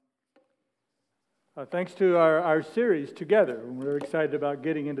Thanks to our series together. We're excited about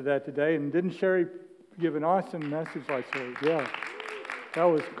getting into that today. And didn't Sherry give an awesome message last week? Yeah, that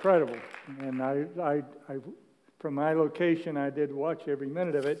was incredible. And I from my location, I did watch every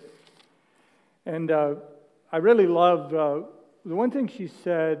minute of it. And I really loved the one thing she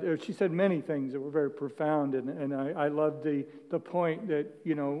said. She said many things that were very profound, and I loved the point that,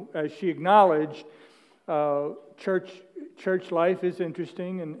 you know, as she acknowledged, church life is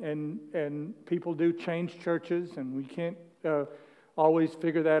interesting, and people do change churches, and we can't always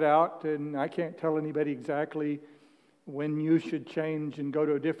figure that out, and I can't tell anybody exactly when you should change and go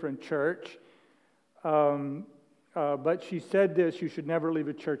to a different church. But she said this: you should never leave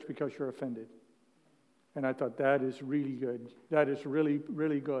a church because you're offended. And I thought that is really good. That is really,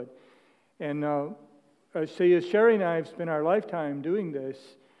 really good. And see, as Sherry and I have spent our lifetime doing this,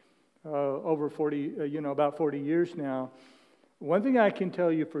 over 40, about 40 years now. One thing I can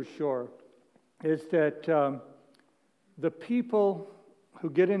tell you for sure is that the people who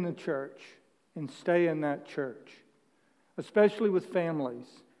get in the church and stay in that church, especially with families,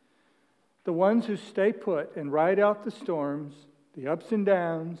 the ones who stay put and ride out the storms, the ups and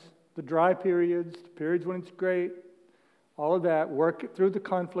downs, the dry periods, the periods when it's great, all of that, work through the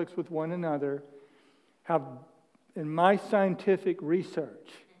conflicts with one another, have, in my scientific research,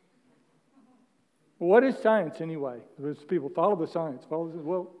 what is science anyway? There's people follow the science.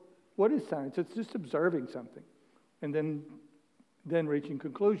 Well, what is science? It's just observing something and then reaching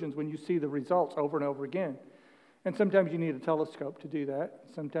conclusions when you see the results over and over again. And sometimes you need a telescope to do that.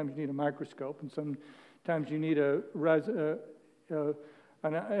 Sometimes you need a microscope, and sometimes you need an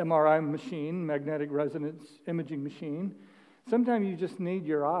MRI machine, magnetic resonance imaging machine. Sometimes you just need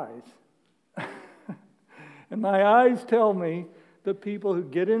your eyes. And my eyes tell me that people who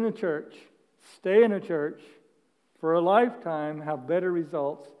get in a church, stay in a church for a lifetime, have better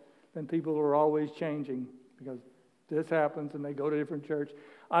results than people who are always changing, because this happens and they go to a different church.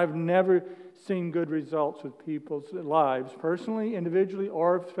 I've never seen good results with people's lives, personally, individually,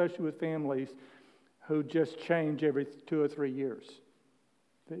 or especially with families who just change every 2 or 3 years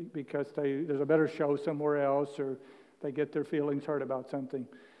because there's a better show somewhere else, or they get their feelings hurt about something.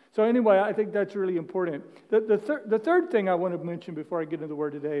 So anyway, I think that's really important. The third thing I want to mention before I get into the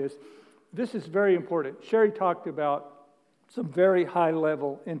word today is, this is very important. Sherry talked about some very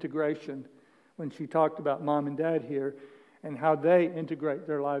high-level integration when she talked about mom and dad here and how they integrate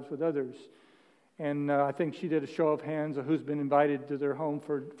their lives with others. And I think she did a show of hands of who's been invited to their home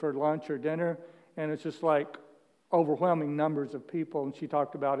for lunch or dinner, and it's just like overwhelming numbers of people. And she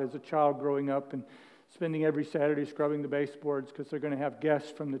talked about as a child growing up and spending every Saturday scrubbing the baseboards because they're going to have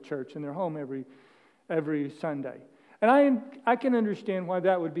guests from the church in their home every Sunday. And I can understand why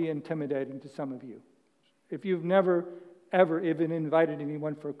that would be intimidating to some of you. If you've never, ever even invited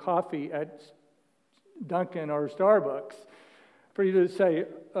anyone for coffee at Dunkin' or Starbucks, for you to say,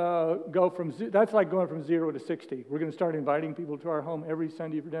 that's like going from 0 to 60. We're going to start inviting people to our home every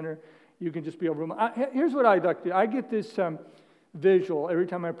Sunday for dinner. You can just be overwhelmed. Here's what I like to do. I get this visual every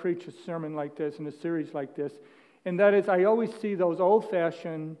time I preach a sermon like this in a series like this, and that is, I always see those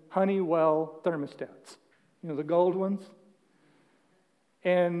old-fashioned Honeywell thermostats. You know, the gold ones,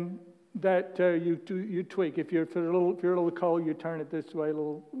 and that you tweak. If you're a little cold, you turn it this way. A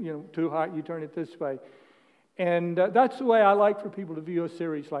little, too hot, you turn it this way. And that's the way I like for people to view a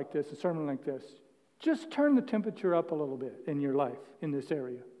series like this, a sermon like this. Just turn the temperature up a little bit in your life in this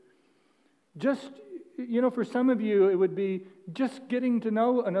area. Just, for some of you, it would be just getting to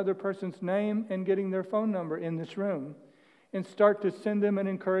know another person's name and getting their phone number in this room, and start to send them an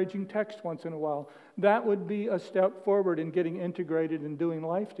encouraging text once in a while. That would be a step forward in getting integrated and doing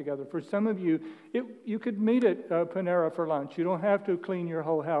life together. For some of you, you could meet at Panera for lunch. You don't have to clean your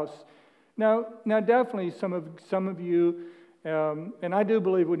whole house. Now, definitely some of you, and I do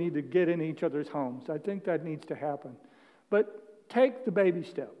believe we need to get in each other's homes. I think that needs to happen. But take the baby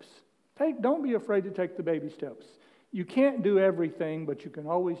steps. Don't be afraid to take the baby steps. You can't do everything, but you can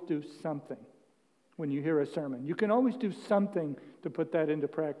always do something. When you hear a sermon, you can always do something to put that into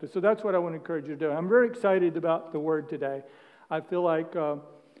practice. So that's what I want to encourage you to do. I'm very excited about the word today. I feel like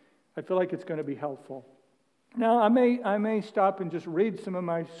it's going to be helpful. Now, I may stop and just read some of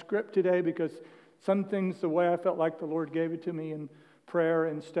my script today, because some things, the way I felt like the Lord gave it to me in prayer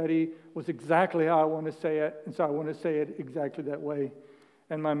and study, was exactly how I want to say it, and so I want to say it exactly that way.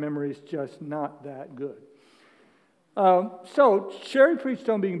 And my memory is just not that good. So Sherry preached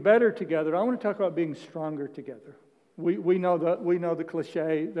on being better together. I want to talk about being stronger together. We know the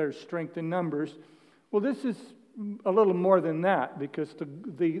cliche, there's strength in numbers. Well, this is a little more than that, because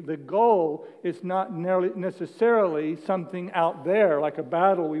the goal is not necessarily something out there like a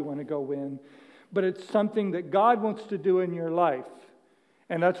battle we want to go win, but it's something that God wants to do in your life.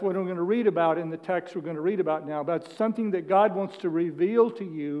 And that's what we're going to read about in the text we're going to read about now. But it's something that God wants to reveal to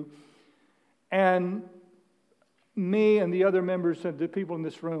you. And me and the other members of the people in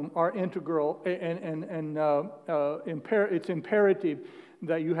this room are integral, and it's imperative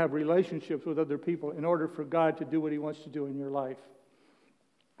that you have relationships with other people in order for God to do what He wants to do in your life.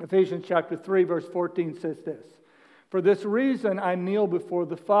 Ephesians chapter 3, verse 14 says this: "For this reason I kneel before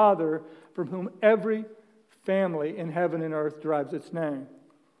the Father, from whom every family in heaven and earth derives its name.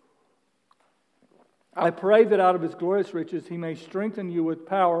 I pray that out of His glorious riches He may strengthen you with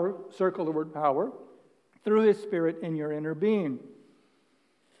power," circle the word power, "through His Spirit in your inner being,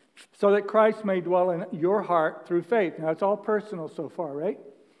 so that Christ may dwell in your heart through faith." Now, it's all personal so far, right?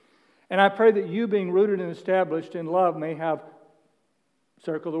 "And I pray that you, being rooted and established in love, may have,"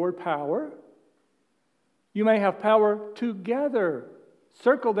 circle the word power, "you may have power together."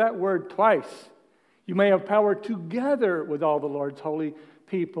 Circle that word twice. "You may have power together with all the Lord's holy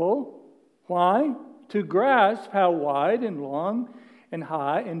people." Why? "To grasp how wide and long and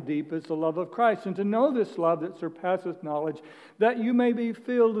high and deep is the love of Christ, and to know this love that surpasseth knowledge, that you may be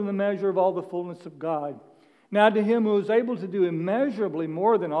filled in the measure of all the fullness of God. Now to Him who is able to do immeasurably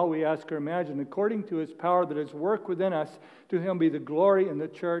more than all we ask or imagine, according to His power that is worked within us, to Him be the glory in the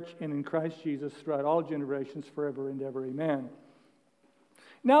church and in Christ Jesus throughout all generations, forever and ever. Amen."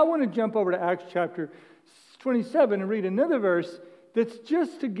 Now I want to jump over to Acts chapter 27 and read another verse that's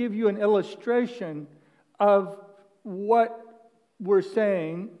just to give you an illustration of what we're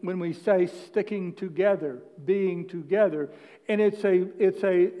saying when we say sticking together, being together. And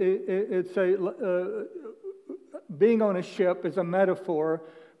being on a ship is a metaphor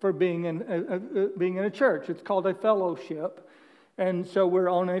for being in a church. It's called a fellowship. And so we're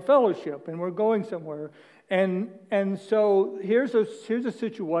on a fellowship and we're going somewhere. And so here's a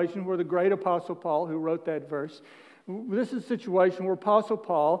situation where the great Apostle Paul, who wrote that verse, this is a situation where Apostle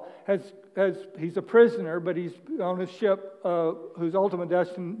Paul he's a prisoner, but he's on a ship whose ultimate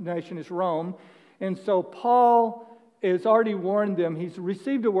destination is Rome. And so Paul has already warned them. He's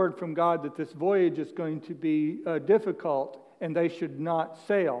received a word from God that this voyage is going to be difficult and they should not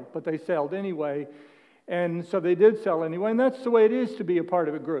sail. But they sailed anyway. And so they did sail anyway. And that's the way it is to be a part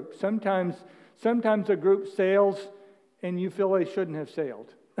of a group. Sometimes a group sails and you feel they shouldn't have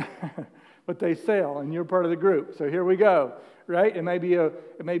sailed. But they sail and you're part of the group. So here we go, right? It may be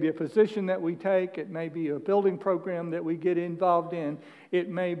a position that we take. It may be a building program that we get involved in. It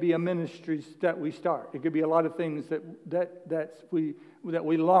may be a ministry that we start. It could be a lot of things that we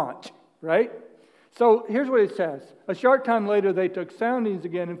launch, right? So here's what it says. "A short time later, they took soundings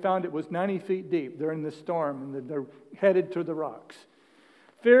again and found it was 90 feet deep. They're in the storm and they're headed to the rocks.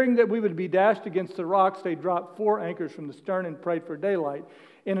 Fearing that we would be dashed against the rocks, they dropped 4 anchors from the stern and prayed for daylight.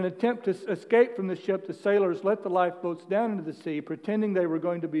 In an attempt to escape from the ship, the sailors let the lifeboats down into the sea, pretending they were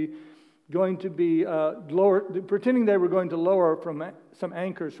going to lower from some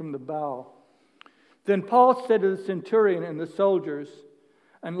anchors from the bow. Then Paul said to the centurion and the soldiers,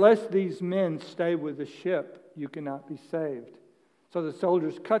 'Unless these men stay with the ship, you cannot be saved.' So the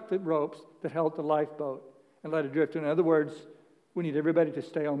soldiers cut the ropes that held the lifeboat and let it drift." In other words, we need everybody to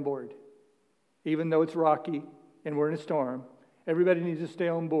stay on board. Even though it's rocky and we're in a storm, everybody needs to stay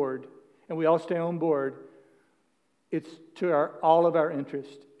on board. And we all stay on board. It's to all of our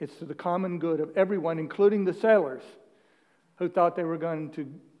interest. It's to the common good of everyone, including the sailors who thought they were going to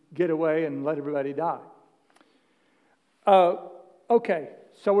get away and let everybody die. Okay,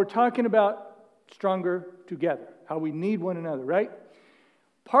 so we're talking about stronger together, how we need one another, right?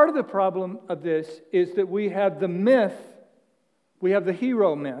 Part of the problem of this is that we have the myth, we have the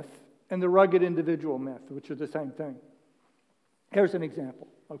hero myth, and the rugged individual myth, which are the same thing. Here's an example,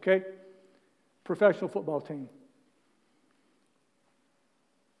 okay? Professional football team.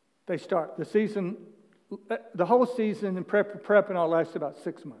 They start the season, the whole season and prep and all lasts about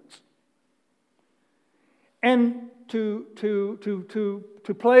 6 months. And to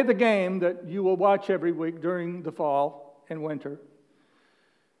play the game that you will watch every week during the fall and winter,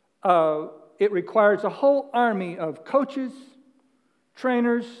 it requires a whole army of coaches,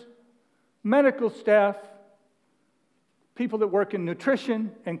 trainers, medical staff, people that work in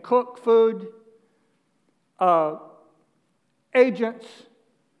nutrition and cook food, agents,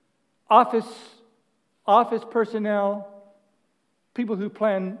 office personnel, people who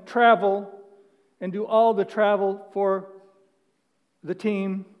plan travel and do all the travel for the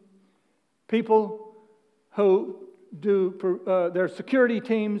team, people who do their security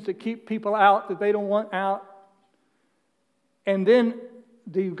teams that keep people out that they don't want out. And then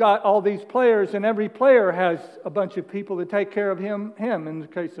you've got all these players, and every player has a bunch of people that take care of him in the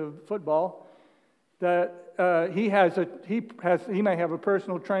case of football. that he may have a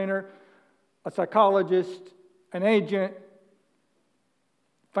personal trainer, a psychologist, an agent,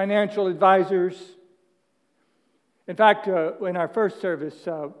 financial advisors. In fact, in our first service,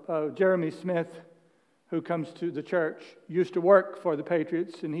 Jeremy Smith, who comes to the church, used to work for the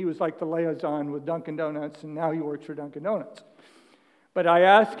Patriots, and he was like the liaison with Dunkin' Donuts, and now he works for Dunkin' Donuts. But I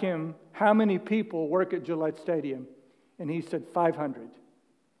asked him, how many people work at Gillette Stadium? And he said 500.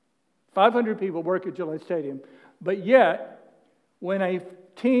 500 people work at Gillette Stadium. But yet, when a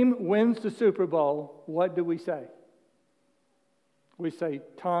team wins the Super Bowl, what do we say? We say,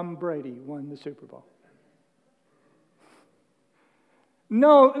 Tom Brady won the Super Bowl.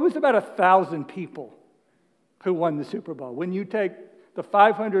 No, it was about 1,000 people who won the Super Bowl. When you take the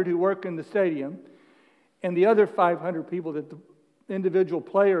 500 who work in the stadium and the other 500 people that the individual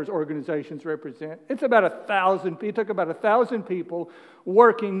players' organizations represent, it's about 1,000 people. It took about 1,000 people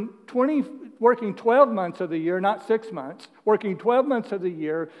working 12 months of the year, not 6 months, working 12 months of the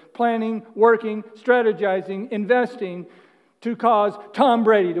year, planning, working, strategizing, investing to cause Tom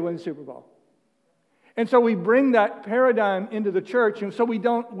Brady to win the Super Bowl. And so we bring that paradigm into the church, and so we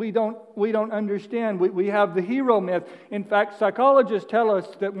don't understand. We have the hero myth. In fact, psychologists tell us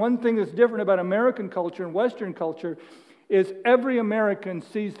that one thing that's different about American culture and Western culture is every American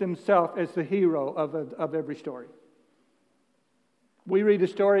sees themselves as the hero of every story. We read a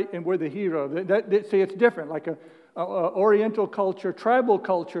story and we're the hero. See, it's different, like a Oriental culture, tribal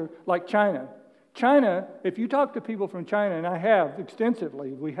culture, like China. China, if you talk to people from China, and I have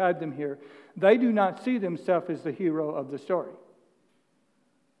extensively, we had them here, they do not see themselves as the hero of the story.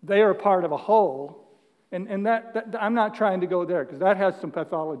 They are a part of a whole, and that I'm not trying to go there, because that has some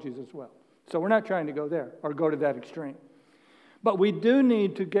pathologies as well. So we're not trying to go there, or go to that extreme. But we do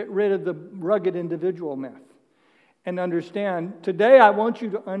need to get rid of the rugged individual myth and understand. Today I want you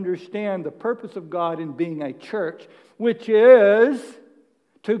to understand the purpose of God in being a church, which is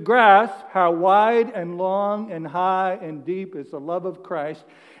to grasp how wide and long and high and deep is the love of Christ,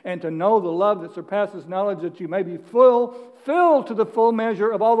 and to know the love that surpasses knowledge, that you may be filled to the full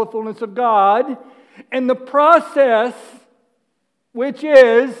measure of all the fullness of God. And the process, which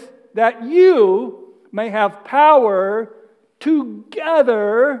is that you may have power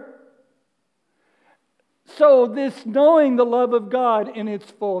together. So this knowing the love of God in its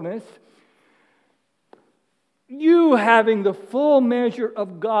fullness, you having the full measure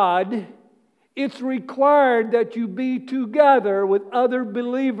of God, it's required that you be together with other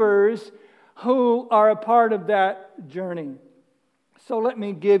believers who are a part of that journey. So let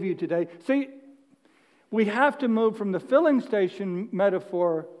me give you today. See, we have to move from the filling station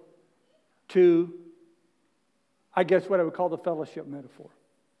metaphor to, I guess, what I would call the fellowship metaphor.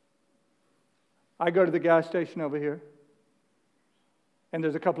 I go to the gas station over here, and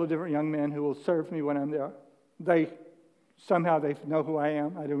there's a couple of different young men who will serve me when I'm there. They know who I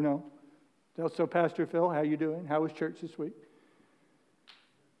am. I don't know. They'll say, Pastor Phil, how you doing? How was church this week?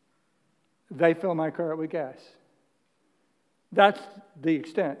 They fill my car with gas. That's the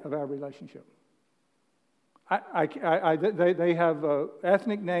extent of our relationship. They have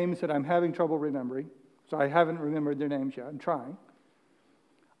ethnic names that I'm having trouble remembering, so I haven't remembered their names yet. I'm trying.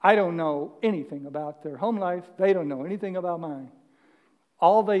 I don't know anything about their home life. They don't know anything about mine.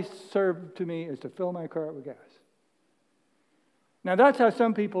 All they serve to me is to fill my car with gas. Now, that's how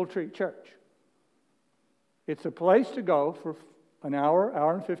some people treat church. It's a place to go for an hour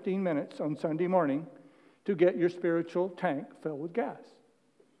and 15 minutes on Sunday morning to get your spiritual tank filled with gas.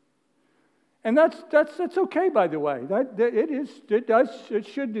 And that's okay, by the way. It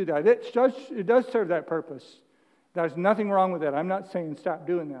should do that. It does serve that purpose. There's nothing wrong with that. I'm not saying stop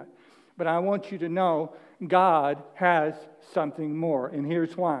doing that. But I want you to know God has something more. And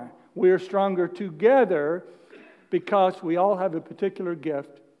here's why. We are stronger together because we all have a particular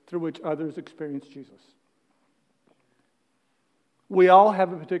gift through which others experience Jesus. We all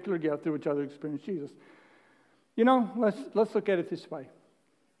have a particular gift through which others experience Jesus. You know, let's look at it this way.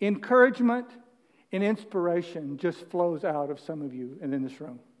 Encouragement and inspiration just flows out of some of you and in this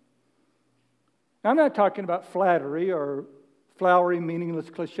room. Now, I'm not talking about flattery or flowery, meaningless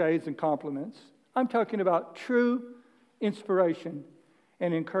cliches and compliments. I'm talking about true inspiration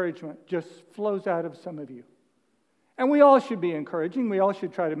and encouragement just flows out of some of you. And we all should be encouraging. We all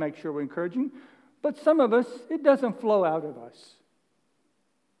should try to make sure we're encouraging. But some of us, it doesn't flow out of us.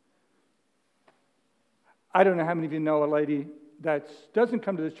 I don't know how many of you know a lady that doesn't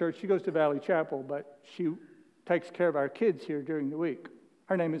come to this church. She goes to Valley Chapel, but she takes care of our kids here during the week.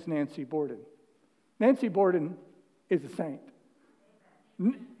 Her name is Nancy Borden. Nancy Borden is a saint.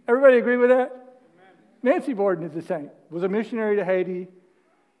 Everybody agree with that? Nancy Borden is a saint. Was a missionary to Haiti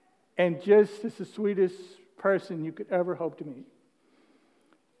and just is the sweetest person you could ever hope to meet.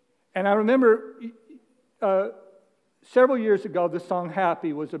 And I remember several years ago, the song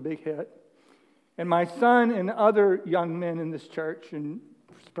Happy was a big hit. And my son and other young men in this church, and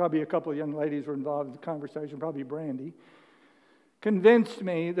probably a couple of young ladies were involved in the conversation, probably Brandy, convinced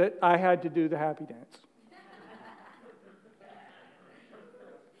me that I had to do the happy dance.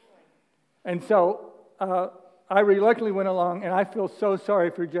 And so I reluctantly went along, and I feel so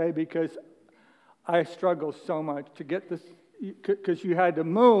sorry for Jay because I struggle so much to get this, because you had to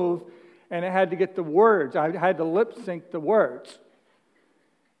move, and it had to get the words. I had to lip sync the words.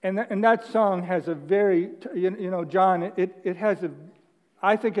 And that song has a very, John, it has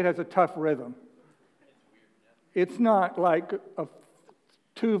I think it has a tough rhythm. It's not like a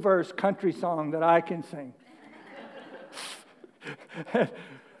 2-verse country song that I can sing.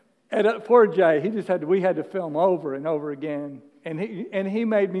 And poor Jay, we had to film over and over again. And he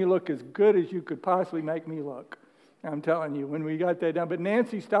made me look as good as you could possibly make me look. I'm telling you, when we got that done. But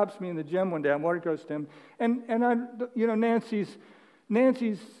Nancy stops me in the gym one day. I'm walking across to him. And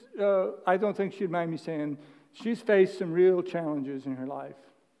Nancy's, I don't think she'd mind me saying, she's faced some real challenges in her life.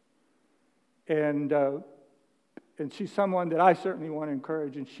 And she's someone that I certainly want to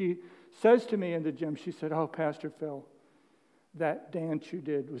encourage. And she says to me in the gym, she said, "Oh, Pastor Phil, that dance you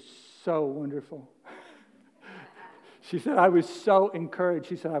did was so wonderful." She said, "I was so encouraged."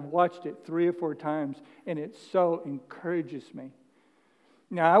 She said, "I've watched it 3 or 4 times, and it so encourages me."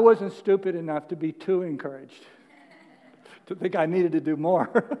 Now, I wasn't stupid enough to be too encouraged, to think I needed to do more.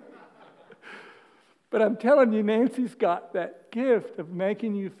 But I'm telling you, Nancy's got that gift of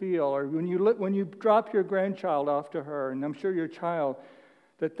making you feel, or when you drop your grandchild off to her, and I'm sure your child,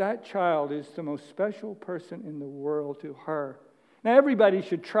 that child is the most special person in the world to her. Now, everybody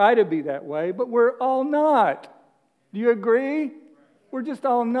should try to be that way, but we're all not. Do you agree? We're just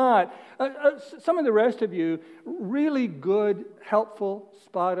all not. Some of the rest of you, really good, helpful,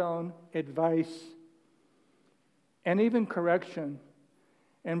 spot-on advice, and even correction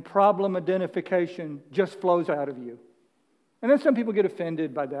and problem identification just flows out of you. And then some people get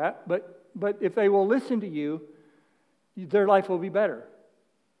offended by that, but if they will listen to you, their life will be better.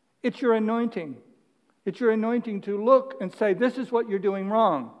 It's your anointing. It's your anointing to look and say, this is what you're doing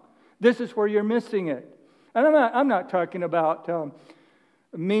wrong. This is where you're missing it. And I'm not talking about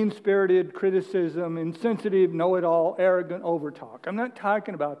mean-spirited criticism, insensitive, know-it-all, arrogant overtalk. I'm not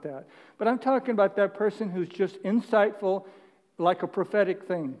talking about that. But I'm talking about that person who's just insightful, like a prophetic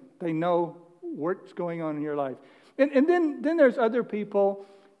thing. They know what's going on in your life. And then there's other people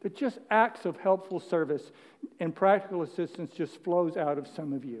that just acts of helpful service and practical assistance just flows out of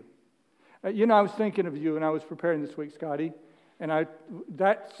some of you. I was thinking of you when I was preparing this week, Scotty, and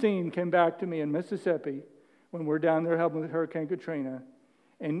that scene came back to me in Mississippi when we're down there helping with Hurricane Katrina,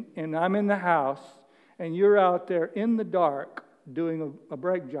 and I'm in the house, and you're out there in the dark doing a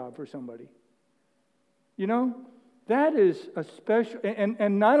brake job for somebody. That is a special,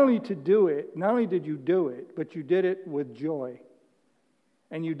 and not only did you do it, but you did it with joy.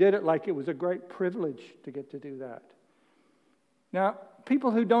 And you did it like it was a great privilege to get to do that. Now,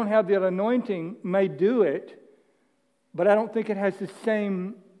 people who don't have that anointing may do it, but I don't think it has the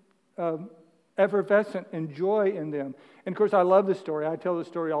same effervescent and joy in them. And of course, I love the story. I tell the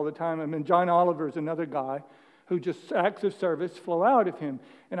story all the time. I mean, John Oliver is another guy who just acts of service flow out of him.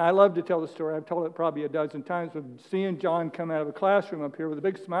 And I love to tell the story. I've told it probably a dozen times, but seeing John come out of a classroom up here with a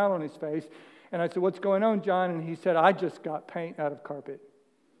big smile on his face. And I said, "What's going on, John?" And he said, "I just got paint out of carpet."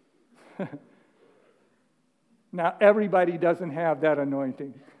 Now, everybody doesn't have that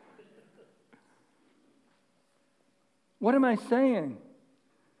anointing. What am I saying?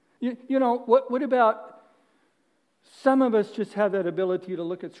 What about some of us just have that ability to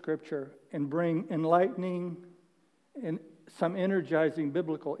look at Scripture and bring enlightening and some energizing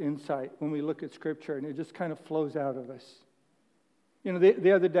biblical insight when we look at Scripture, and it just kind of flows out of us.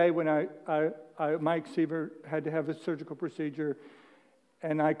 The other day when Mike Seaver had to have a surgical procedure,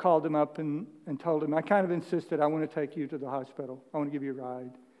 and I called him up and told him, I kind of insisted, "I want to take you to the hospital. I want to give you a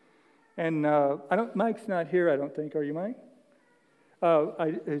ride." And Mike's not here, I don't think. Are you, Mike? So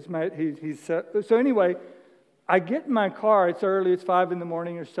anyway, I get in my car. It's early. It's 5 a.m.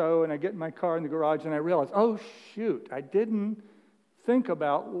 or so, and I get in my car in the garage, and I realize, oh shoot, I didn't think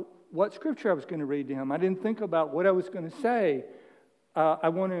about what Scripture I was going to read to him. I didn't think about what I was going to say. I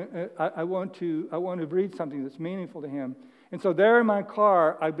want to read something that's meaningful to him. And so there in my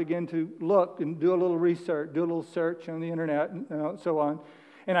car, I began to look and do a little research, do a little search on the internet, and so on.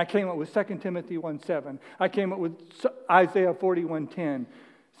 And I came up with 2 Timothy 1:7. I came up with Isaiah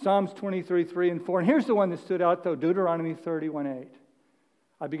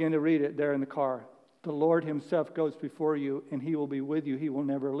I began to read it there in the car. The Lord himself goes before you, and he will be with you. He will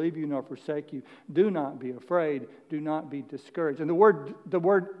never leave you nor forsake you. Do not be afraid. Do not be discouraged. And the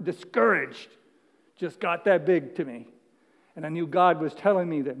word discouraged just got that big to me. And I knew God was telling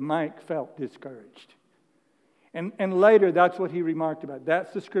me that Mike felt discouraged. And later, that's what he remarked about.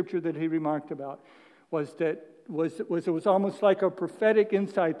 That's the scripture that he remarked about, it was almost like a prophetic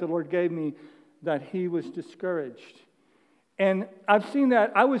insight the Lord gave me that he was discouraged. And I've seen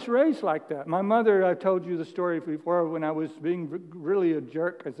that. I was raised like that. My mother, I've told you the story before, when I was being really a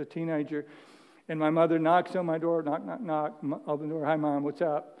jerk as a teenager, and my mother knocks on my door, knock, knock, knock, open the door, hi Mom, what's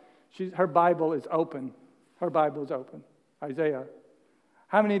up? Her Bible is open. Her Bible is open. Isaiah.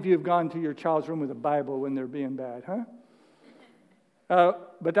 How many of you have gone to your child's room with a Bible when they're being bad, huh?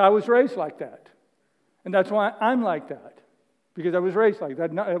 But I was raised like that. And that's why I'm like that. Because I was raised like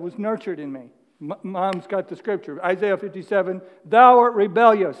that. It was nurtured in me. Mom's got the scripture. Isaiah 57, thou art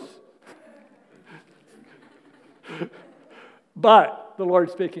rebellious. But, the Lord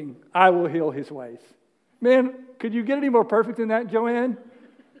speaking, I will heal his ways. Man, could you get any more perfect than that, Joanne?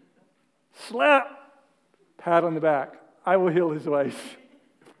 Slap. Pat on the back. I will heal his ways.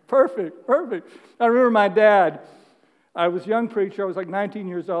 Perfect. I remember my dad. I was a young preacher. I was like 19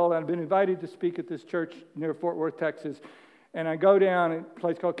 years old. I'd been invited to speak at this church near Fort Worth, Texas. And I go down to a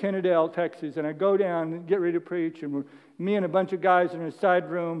place called Kennedale, Texas, and I go down and get ready to preach, and me and a bunch of guys in a side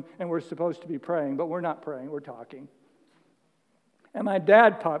room, and we're supposed to be praying, but we're not praying, we're talking. And my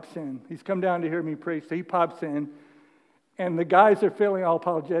dad pops in. He's come down to hear me preach, so he pops in, and the guys are feeling all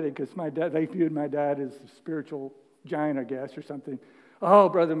apologetic because they viewed my dad as a spiritual giant, I guess, or something. Oh,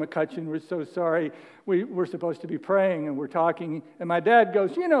 Brother McCutcheon, we're so sorry. We're supposed to be praying, and we're talking. And my dad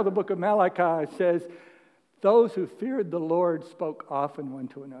goes, the book of Malachi says, those who feared the Lord spoke often one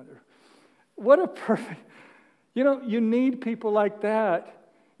to another. What a perfect, you need people like that,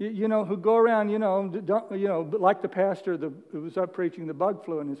 who go around, like the pastor who was up preaching, the bug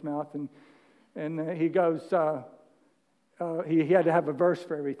flew in his mouth, and he goes, he had to have a verse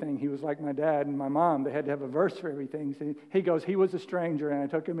for everything. He was like my dad and my mom. They had to have a verse for everything. So he goes, he was a stranger, and I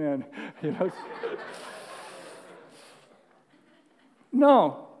took him in.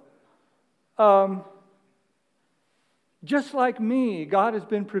 No. Just like me, God has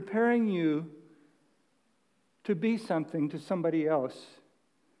been preparing you to be something to somebody else.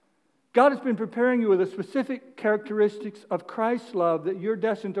 God has been preparing you with the specific characteristics of Christ's love that you're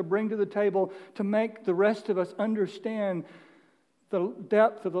destined to bring to the table to make the rest of us understand the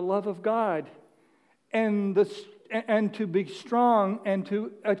depth of the love of God and to be strong and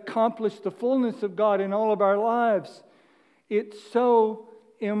to accomplish the fullness of God in all of our lives. It's so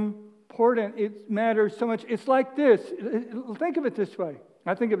important. It matters so much. It's like this. Think of it this way.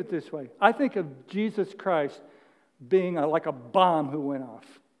 I think of Jesus Christ being like a bomb who went off.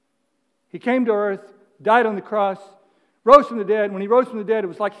 He came to earth, died on the cross, rose from the dead. When he rose from the dead, it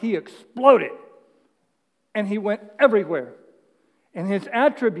was like he exploded. And he went everywhere. And his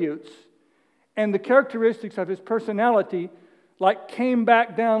attributes and the characteristics of his personality came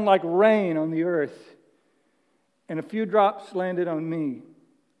back down like rain on the earth. And a few drops landed on me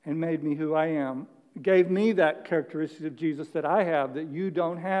and made me who I am. Gave me that characteristic of Jesus that I have that you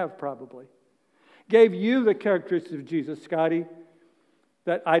don't have probably. Gave you the characteristics of Jesus, Scotty,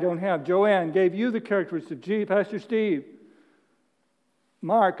 that I don't have. Joanne gave you the characteristics of Jesus. Pastor Steve,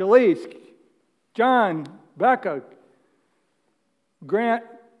 Mark, Elise, John, Becca, Grant,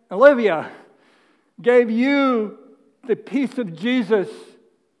 Olivia gave you the peace of Jesus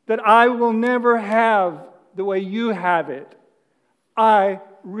that I will never have the way you have it. I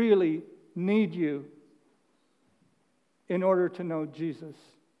really need you in order to know Jesus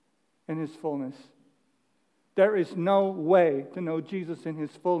in his fullness. There is no way to know Jesus in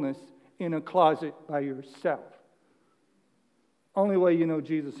his fullness in a closet by yourself. Only way you know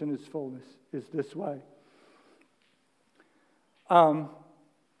Jesus in his fullness is this way. I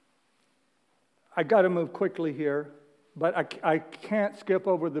got to move quickly here, but I can't skip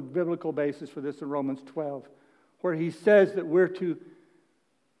over the biblical basis for this in Romans 12, where he says that we're to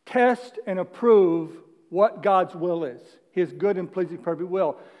test and approve what God's will is, his good and pleasing perfect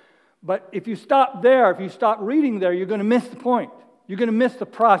will. But if you stop there, if you stop reading there, you're going to miss the point. You're going to miss the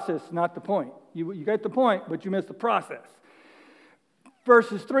process, not the point. You get the point, but you miss the process.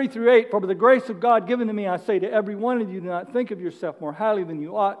 Verses 3 through 8, for by the grace of God given to me, I say to every one of you, do not think of yourself more highly than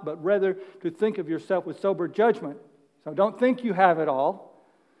you ought, but rather to think of yourself with sober judgment. So don't think you have it all.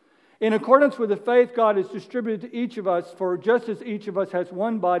 In accordance with the faith God has distributed to each of us, for just as each of us has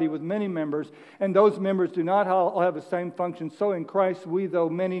one body with many members, and those members do not all have the same function, so in Christ we, though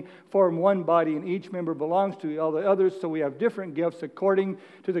many, form one body, and each member belongs to all the others, so we have different gifts according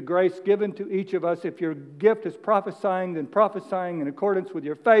to the grace given to each of us. If your gift is prophesying, then prophesying in accordance with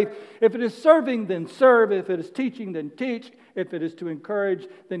your faith. If it is serving, then serve. If it is teaching, then teach. If it is to encourage,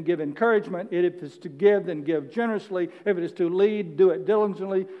 then give encouragement. If it is to give, then give generously. If it is to lead, do it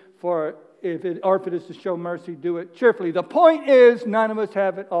diligently. Or if it is to show mercy, do it cheerfully. The point is, none of us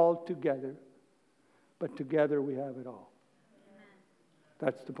have it all together. But together we have it all.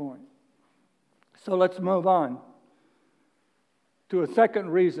 That's the point. So let's move on to a second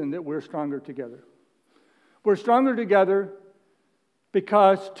reason that we're stronger together. We're stronger together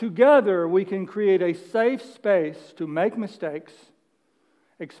because together we can create a safe space to make mistakes,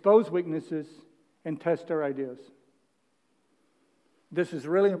 expose weaknesses, and test our ideas. This is a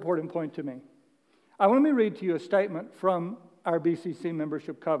really important point to me. I want to read to you a statement from our BCC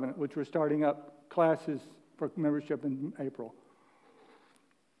Membership Covenant, which we're starting up classes for membership in April.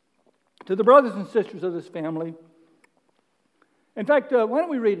 To the brothers and sisters of this family, in fact, why don't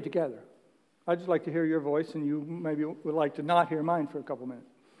we read it together? I'd just like to hear your voice, and you maybe would like to not hear mine for a couple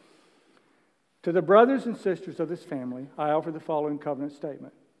minutes. To the brothers and sisters of this family, I offer the following covenant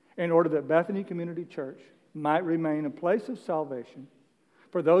statement. In order that Bethany Community Church might remain a place of salvation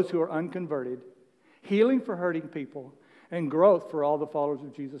for those who are unconverted, healing for hurting people, and growth for all the followers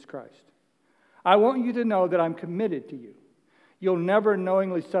of Jesus Christ. I want you to know that I'm committed to you. You'll never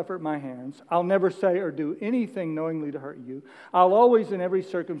knowingly suffer at my hands. I'll never say or do anything knowingly to hurt you. I'll always, in every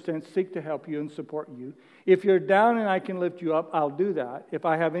circumstance, seek to help you and support you. If you're down and I can lift you up, I'll do that. If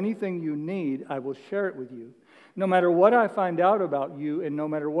I have anything you need, I will share it with you. No matter what I find out about you, and no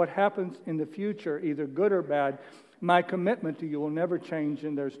matter what happens in the future, either good or bad, my commitment to you will never change,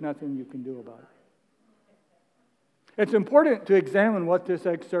 and there's nothing you can do about it. It's important to examine what this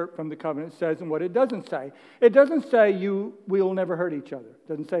excerpt from the covenant says and what it doesn't say. It doesn't say we'll never hurt each other. It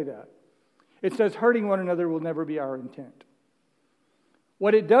doesn't say that. It says hurting one another will never be our intent.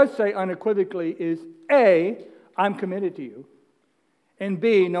 What it does say unequivocally is A, I'm committed to you, and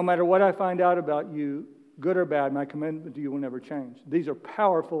B, no matter what I find out about you, good or bad, my commitment to you will never change. These are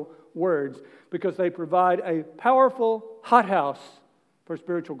powerful words because they provide a powerful hothouse for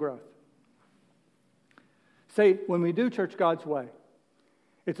spiritual growth. See, when we do church God's way,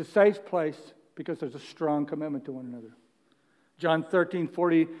 it's a safe place because there's a strong commitment to one another. John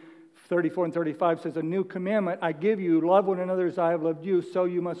 13:34 and 35 says, a new commandment I give you, love one another as I have loved you, so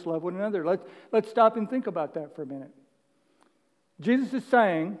you must love one another. Let's stop and think about that for a minute. Jesus is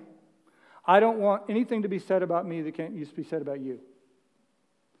saying, I don't want anything to be said about me that can't used to be said about you.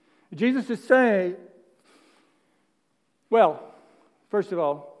 Jesus is saying, well, first of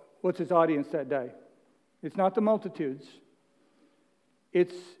all, what's his audience that day? It's not the multitudes.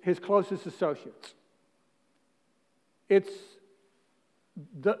 It's his closest associates. It's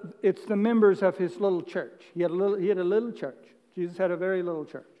the members of his little church. He had a little church. Jesus had a very little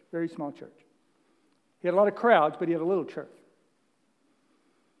church, very small church. He had a lot of crowds, but he had a little church.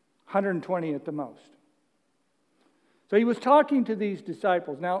 120 at the most. So he was talking to these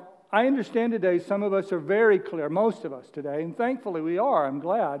disciples. Now, I understand today some of us are very clear, most of us today, and thankfully we are, I'm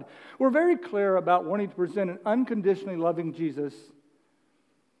glad. We're very clear about wanting to present an unconditionally loving Jesus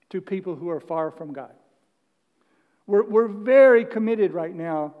to people who are far from God. We're very committed right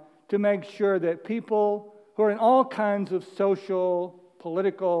now to make sure that people who are in all kinds of social,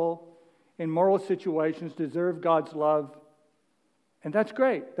 political, and moral situations deserve God's love. And that's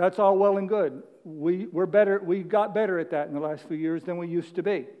great. That's all well and good. We got better at that in the last few years than we used to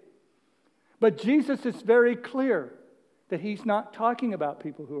be. But Jesus is very clear that he's not talking about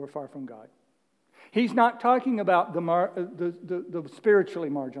people who are far from God. He's not talking about the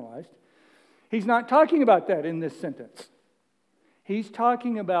spiritually marginalized. He's not talking about that in this sentence. He's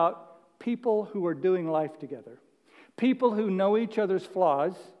talking about people who are doing life together. People who know each other's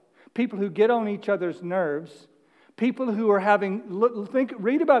flaws. People who get on each other's nerves. People who are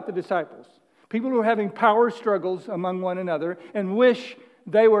read about the disciples. People who are having power struggles among one another and wish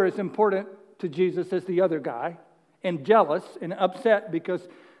they were as important to Jesus as the other guy, and jealous and upset because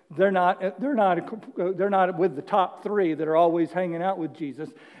they're not with the top three that are always hanging out with Jesus,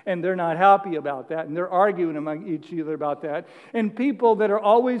 and they're not happy about that, and they're arguing among each other about that. And people that are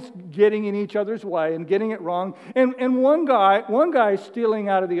always getting in each other's way and getting it wrong. And one guy is stealing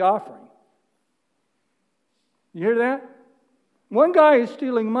out of the offering. You hear that? One guy is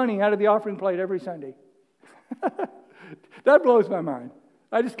stealing money out of the offering plate every Sunday. That blows my mind.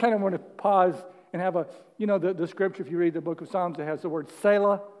 I just kind of want to pause and have the scripture, if you read the book of Psalms, it has the word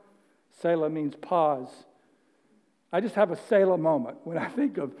Selah. Selah means pause. I just have a Selah moment when I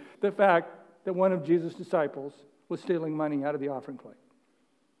think of the fact that one of Jesus' disciples was stealing money out of the offering plate.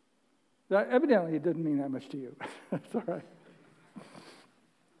 That evidently it didn't mean that much to you. That's all right.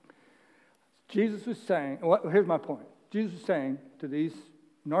 Jesus was saying, well, here's my point. Jesus was saying to these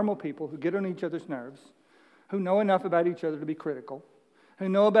normal people who get on each other's nerves, who know enough about each other to be critical, who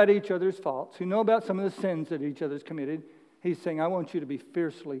know about each other's faults, who know about some of the sins that each other's committed, he's saying, I want you to be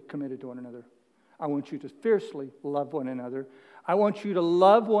fiercely committed to one another. I want you to fiercely love one another. I want you to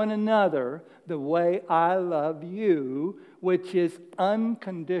love one another the way I love you, which is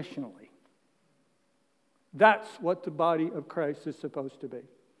unconditionally. That's what the body of Christ is supposed to be.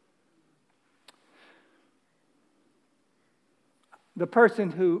 The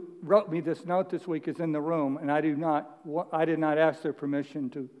person who wrote me this note this week is in the room, and I did not ask their permission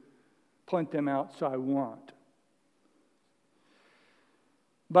to point them out, so I won't.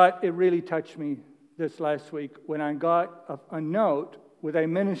 But it really touched me this last week when I got a note with a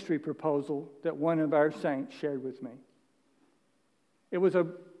ministry proposal that one of our saints shared with me. It was a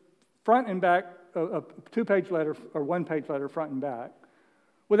front and back, a two-page letter, or one-page letter, front and back,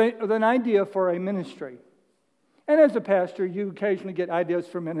 with an idea for a ministry. And as a pastor, you occasionally get ideas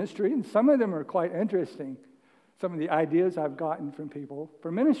for ministry, and some of them are quite interesting. Some of the ideas I've gotten from people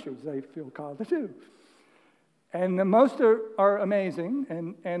for ministries they feel called to do. And the most are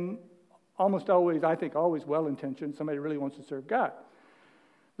amazing and almost always, I think, always well-intentioned. Somebody really wants to serve God.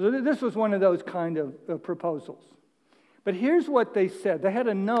 So this was one of those kind of proposals. But here's what they said. They had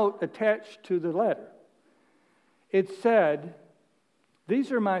a note attached to the letter. It said,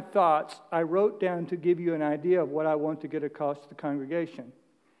 these are my thoughts I wrote down to give you an idea of what I want to get across to the congregation.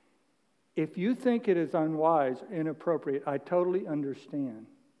 If you think it is unwise or inappropriate, I totally understand.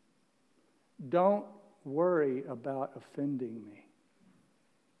 Don't worry about offending me.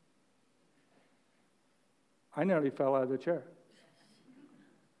 I nearly fell out of the chair.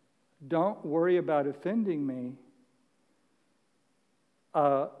 Don't worry about offending me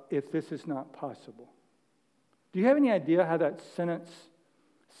if this is not possible. Do you have any idea how that sentence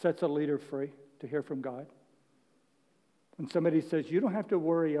sets a leader free to hear from God? When somebody says, you don't have to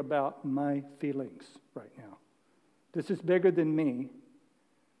worry about my feelings right now. This is bigger than me.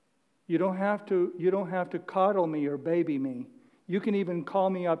 You don't have to coddle me or baby me. You can even call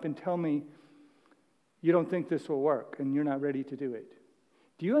me up and tell me you don't think this will work and you're not ready to do it.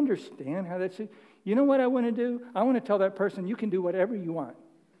 Do you understand how that's... You know what I want to do? I want to tell that person, you can do whatever you want.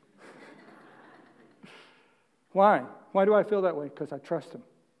 Why? Why do I feel that way? Because I trust them.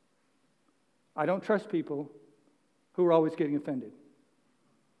 I don't trust people who are always getting offended.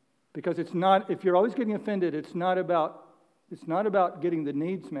 Because it's not, if you're always getting offended, it's not about getting the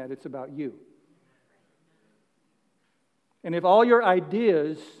needs met, it's about you. And if all your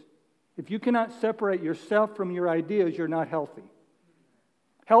ideas, if you cannot separate yourself from your ideas, you're not healthy.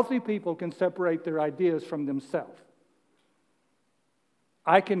 Healthy people can separate their ideas from themselves.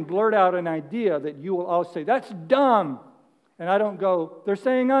 I can blurt out an idea that you will all say, that's dumb. And I don't go, they're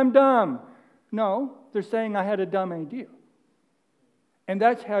saying I'm dumb. No, they're saying I had a dumb idea. And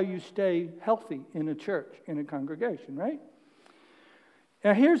that's how you stay healthy in a church, in a congregation, right?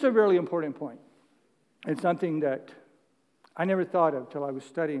 Now here's a really important point. It's something that I never thought of till I was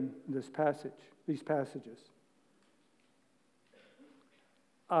studying these passages.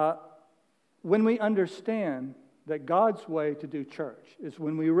 When we understand that God's way to do church is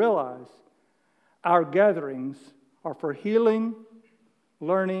when we realize our gatherings are for healing,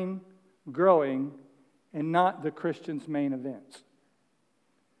 learning, growing, and not the Christian's main events.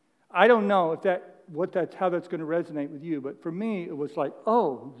 I don't know how that's going to resonate with you, but for me it was like,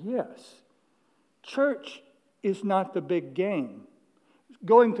 oh yes, church is not the big game.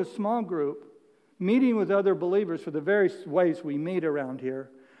 Going to small group, meeting with other believers for the various ways we meet around here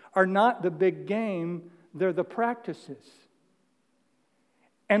are not the big game, they're the practices.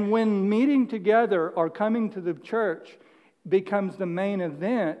 And when meeting together or coming to the church becomes the main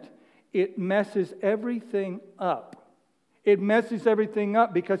event, it messes everything up. It messes everything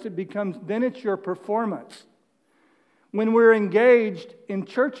up because then it's your performance. When we're engaged in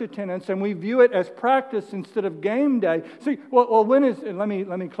church attendance and we view it as practice instead of game day. See, well, let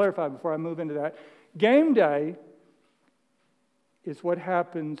me clarify before I move into that. Game day is what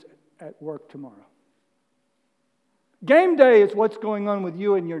happens at work tomorrow. Game day is what's going on with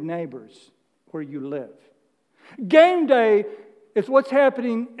you and your neighbors where you live. Game day is what's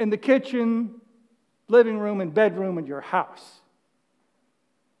happening in the kitchen, living room, and bedroom in your house.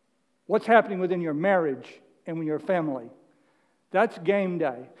 What's happening within your marriage and with your family. That's game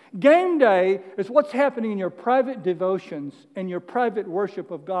day. Game day is what's happening in your private devotions and your private worship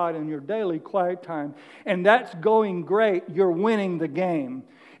of God and your daily quiet time. And that's going great. You're winning the game.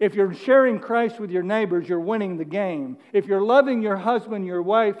 If you're sharing Christ with your neighbors, you're winning the game. If you're loving your husband, your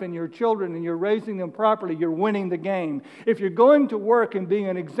wife, and your children, and you're raising them properly, you're winning the game. If you're going to work and being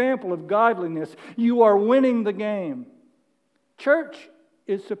an example of godliness, you are winning the game. Church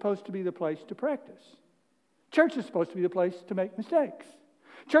is supposed to be the place to practice. Church is supposed to be the place to make mistakes.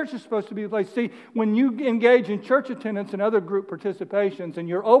 Church is supposed to be the place. See, when you engage in church attendance and other group participations and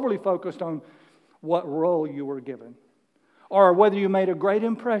you're overly focused on what role you were given, or whether you made a great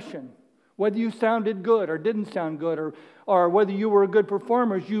impression, whether you sounded good or didn't sound good, or whether you were a good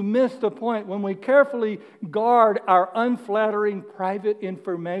performer, you miss the point when we carefully guard our unflattering private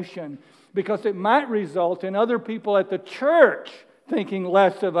information, because it might result in other people at the church thinking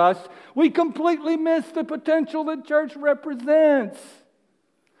less of us. We completely miss the potential that church represents.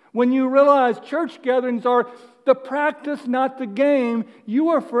 When you realize church gatherings are the practice, not the game, you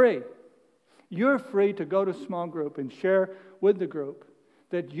are free. You're free to go to small group and share with the group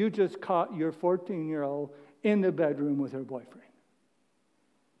that you just caught your 14-year-old in the bedroom with her boyfriend.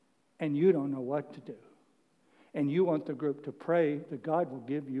 And you don't know what to do. And you want the group to pray that God will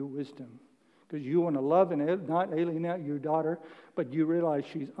give you wisdom. Because you want to love and not alienate your daughter, but you realize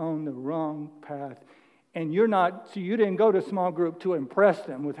she's on the wrong path. And you didn't go to small group to impress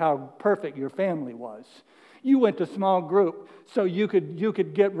them with how perfect your family was. You went to small group so you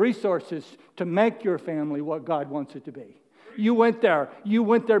could get resources to make your family what God wants it to be. You went there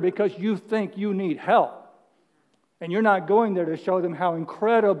because you think you need help. And you're not going there to show them how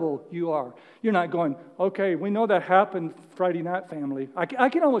incredible you are. You're not going, okay, we know that happened Friday night, family. I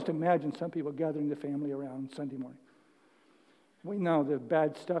can almost imagine some people gathering the family around Sunday morning. We know the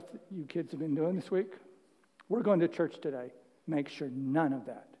bad stuff that you kids have been doing this week. We're going to church today. Make sure none of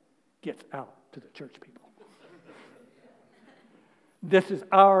that gets out to the church people. This is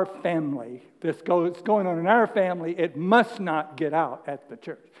our family. This is going on in our family. It must not get out at the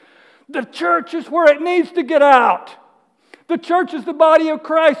church. The church is where it needs to get out. The church is the body of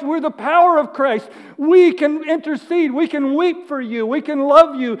Christ. We're the power of Christ. We can intercede. We can weep for you. We can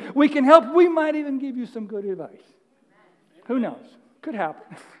love you. We can help. We might even give you some good advice. Who knows? Could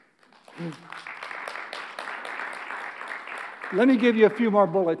happen. Let me give you a few more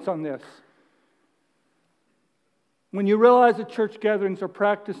bullets on this. When you realize that church gatherings are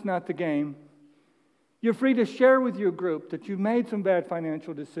practice, not the game, you're free to share with your group that you've made some bad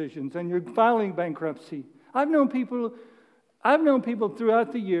financial decisions and you're filing bankruptcy. I've known people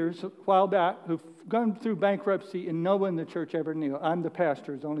throughout the years, a while back, who've gone through bankruptcy and no one in the church ever knew. I'm the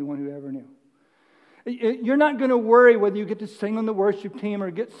pastor, is the only one who ever knew. You're not going to worry whether you get to sing on the worship team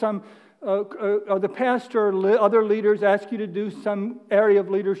or get some, or the pastor or other leaders ask you to do some area of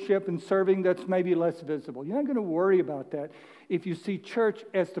leadership and serving that's maybe less visible. You're not going to worry about that if you see church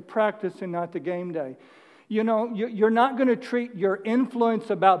as the practice and not the game day. You know, you're not going to treat your influence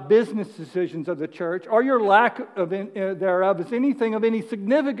about business decisions of the church or your lack of thereof as anything of any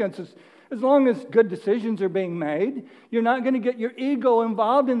significance. As long as good decisions are being made, you're not going to get your ego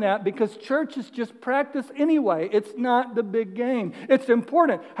involved in that because church is just practice anyway. It's not the big game. It's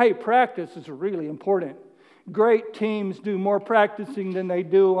important. Hey, practice is really important. Great teams do more practicing than they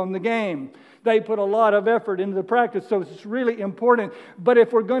do on the game. They put a lot of effort into the practice, so it's really important. But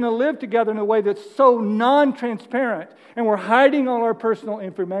if we're going to live together in a way that's so non-transparent, and we're hiding all our personal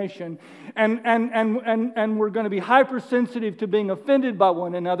information, and we're going to be hypersensitive to being offended by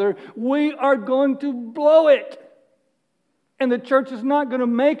one another, we are going to blow it. And the church is not going to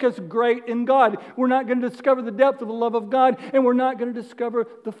make us great in God. We're not going to discover the depth of the love of God, and we're not going to discover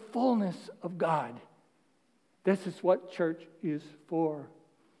the fullness of God. This is what church is for.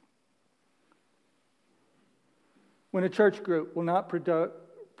 When a church group will not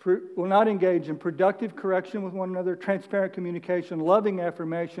engage in productive correction with one another, transparent communication, loving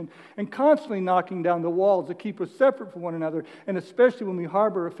affirmation, and constantly knocking down the walls that keep us separate from one another, and especially when we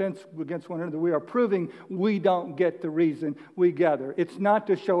harbor offense against one another, we are proving we don't get the reason we gather. It's not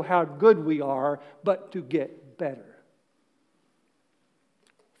to show how good we are, but to get better.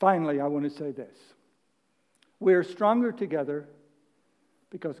 Finally, I want to say this. We are stronger together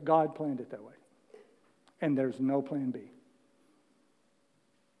because God planned it that way. And there's no plan B.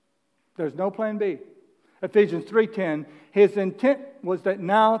 There's no plan B. Ephesians 3:10, his intent was that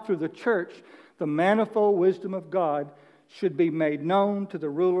now through the church, the manifold wisdom of God should be made known to the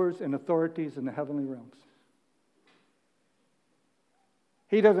rulers and authorities in the heavenly realms.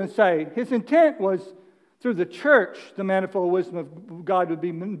 He doesn't say, his intent was through the church, the manifold wisdom of God would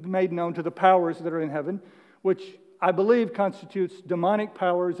be made known to the powers that are in heaven, which I believe constitutes demonic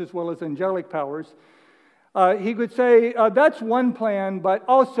powers as well as angelic powers. He could say, that's one plan, but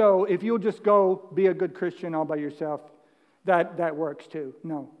also if you'll just go be a good Christian all by yourself, that works too.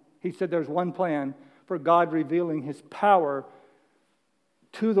 No. He said there's one plan for God revealing His power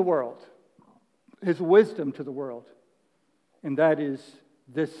to the world, His wisdom to the world. And that is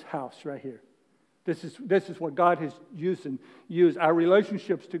this house right here. This is what God has used our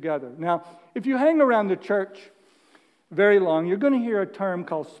relationships together. Now, if you hang around the church very long, you're going to hear a term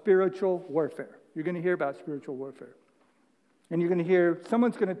called spiritual warfare. You're going to hear about spiritual warfare. And you're going to hear,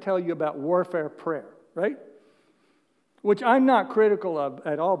 someone's going to tell you about warfare prayer, right? Which I'm not critical of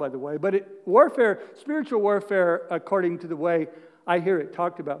at all, by the way. But spiritual warfare, according to the way I hear it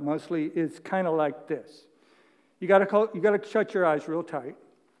talked about mostly, is kind of like this. You got to shut your eyes real tight.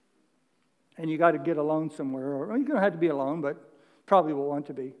 And you got to get alone somewhere. Or you're going to have to be alone, but probably will want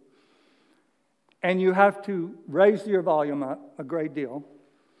to be. And you have to raise your volume up a great deal.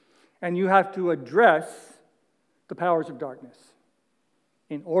 And you have to address the powers of darkness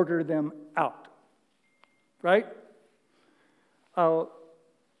and order them out. Right? I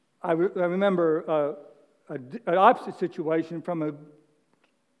remember an opposite situation from a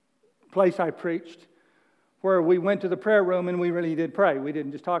place I preached where we went to the prayer room and we really did pray. We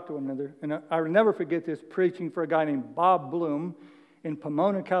didn't just talk to one another. And I will never forget this, preaching for a guy named Bob Bloom in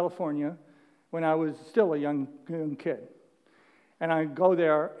Pomona, California, when I was still a young kid. And I go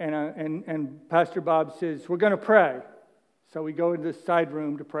there, and Pastor Bob says, we're going to pray. So we go into this side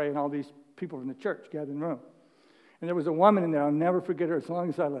room to pray, and all these people from the church gather in the room. And there was a woman in there, I'll never forget her as long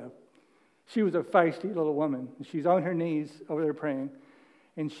as I live. She was a feisty little woman. She's on her knees over there praying,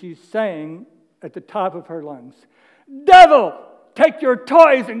 and she's saying at the top of her lungs, "Devil, take your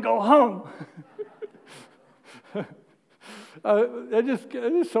toys and go home." It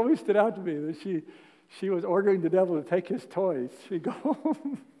just always stood out to me that she was ordering the devil to take his toys. She'd go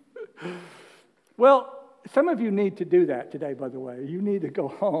home. Well, some of you need to do that today, by the way. You need to go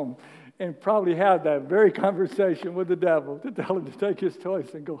home and probably have that very conversation with the devil to tell him to take his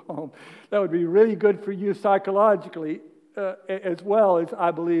toys and go home. That would be really good for you psychologically, as well as I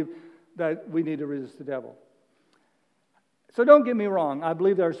believe that we need to resist the devil. So don't get me wrong. I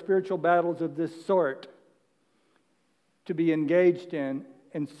believe there are spiritual battles of this sort to be engaged in,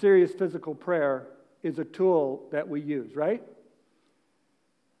 and serious physical prayer is a tool that we use, right?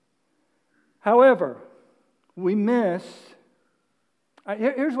 However, we miss.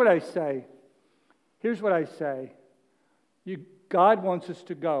 Here's what I say. God wants us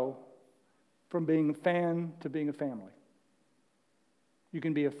to go from being a fan to being a family. You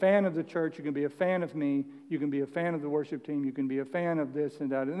can be a fan of the church. You can be a fan of me. You can be a fan of the worship team. You can be a fan of this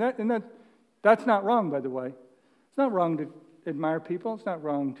and that. And that's not wrong, by the way. It's not wrong to admire people. It's not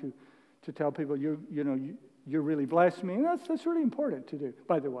wrong to tell people you're really blessed me. And that's really important to do,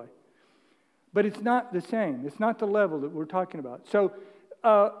 by the way. But it's not the same. It's not the level that we're talking about. So,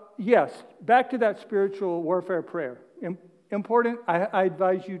 yes, back to that spiritual warfare prayer. Important. I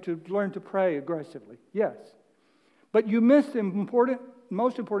advise you to learn to pray aggressively. Yes. But you miss the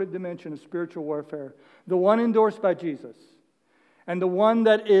most important dimension of spiritual warfare, the one endorsed by Jesus, and the one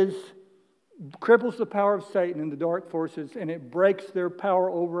that cripples the power of Satan and the dark forces, and it breaks their power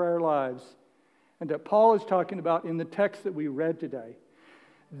over our lives, and that Paul is talking about in the text that we read today.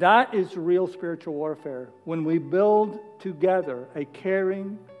 That is real spiritual warfare, when we build together a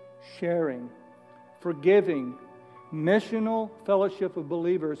caring, sharing, forgiving, missional fellowship of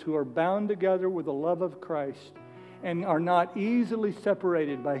believers who are bound together with the love of Christ and are not easily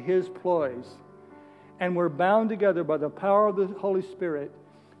separated by His ploys. And we're bound together by the power of the Holy Spirit.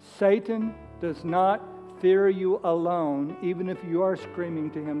 Satan does not fear you alone, even if you are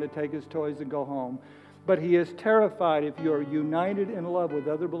screaming to him to take his toys and go home. But he is terrified if you are united in love with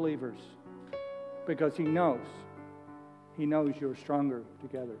other believers, because he knows you're stronger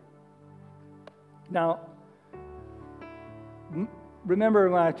together. Now, remember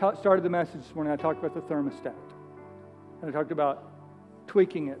when I started the message this morning, I talked about the thermostat. And I talked about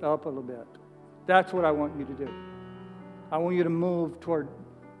tweaking it up a little bit. That's what I want you to do. I want you to move toward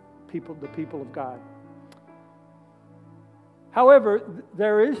the people of God. However,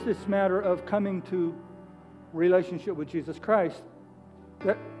 there is this matter of coming to relationship with Jesus Christ.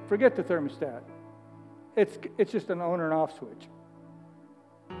 Forget the thermostat. It's just an on and off switch.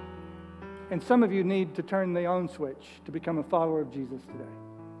 And some of you need to turn the on switch to become a follower of Jesus today.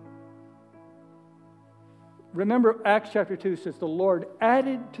 Remember, Acts chapter 2 says the Lord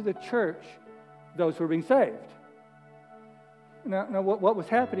added to the church those who were being saved. Now what was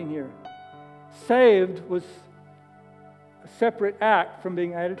happening here? Saved was a separate act from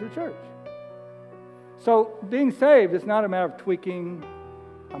being added to the church. So being saved is not a matter of tweaking.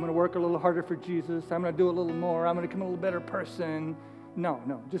 I'm going to work a little harder for Jesus. I'm going to do a little more. I'm going to become a little better person.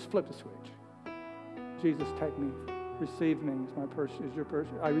 No, just flip the switch. Jesus, take me. Receive me as my person, as your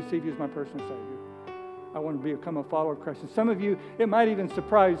person. I receive you as my personal Savior. I want to become a follower of Christ. And some of you, it might even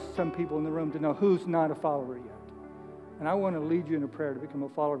surprise some people in the room to know who's not a follower yet. And I want to lead you in a prayer to become a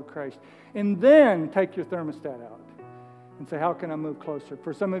follower of Christ. And then take your thermostat out and say, how can I move closer?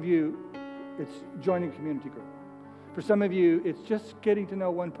 For some of you, it's joining a community group. For some of you, it's just getting to know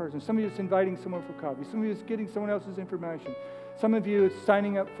one person. Some of you, it's inviting someone for coffee. Some of you, it's getting someone else's information. Some of you, it's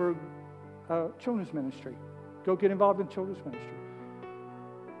signing up for children's ministry. Go get involved in children's ministry.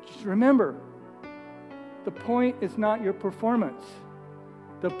 Just remember, the point is not your performance.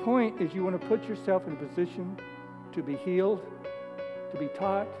 The point is you want to put yourself in a position to be healed, to be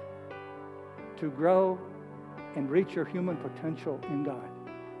taught, to grow, and reach your human potential in God.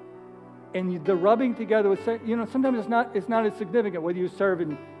 And the rubbing together with, sometimes it's not as significant whether you serve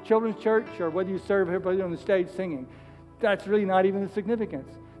in children's church or whether you serve everybody on the stage singing. That's really not even the significance.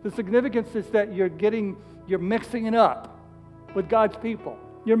 The significance is that you're mixing it up with God's people.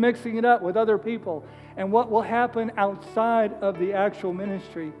 You're mixing it up with other people. And what will happen outside of the actual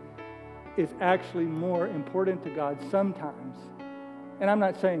ministry is actually more important to God sometimes. And I'm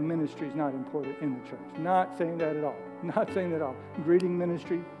not saying ministry is not important in the church. Not saying that at all. Not saying that at all. Greeting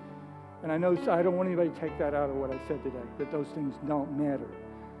ministry. And I know I don't want anybody to take that out of what I said today, that those things don't matter.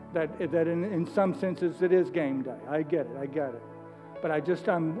 That in some senses it is game day. I get it. But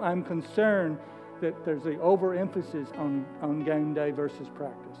I'm concerned that there's the overemphasis on game day versus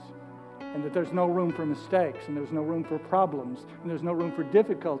practice. And that there's no room for mistakes, and there's no room for problems, and there's no room for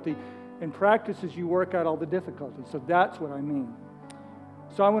difficulty. In practice is you work out all the difficulties. So that's what I mean.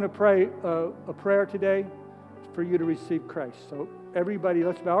 So I want to pray a prayer today for you to receive Christ. So everybody,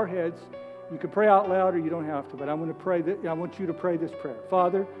 let's bow our heads. You can pray out loud or you don't have to, but I want you to pray this prayer.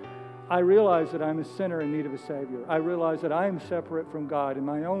 Father, I realize that I'm a sinner in need of a Savior. I realize that I am separate from God, and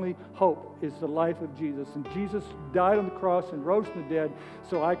my only hope is the life of Jesus. And Jesus died on the cross and rose from the dead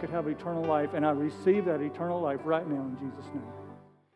so I could have eternal life, and I receive that eternal life right now in Jesus' name.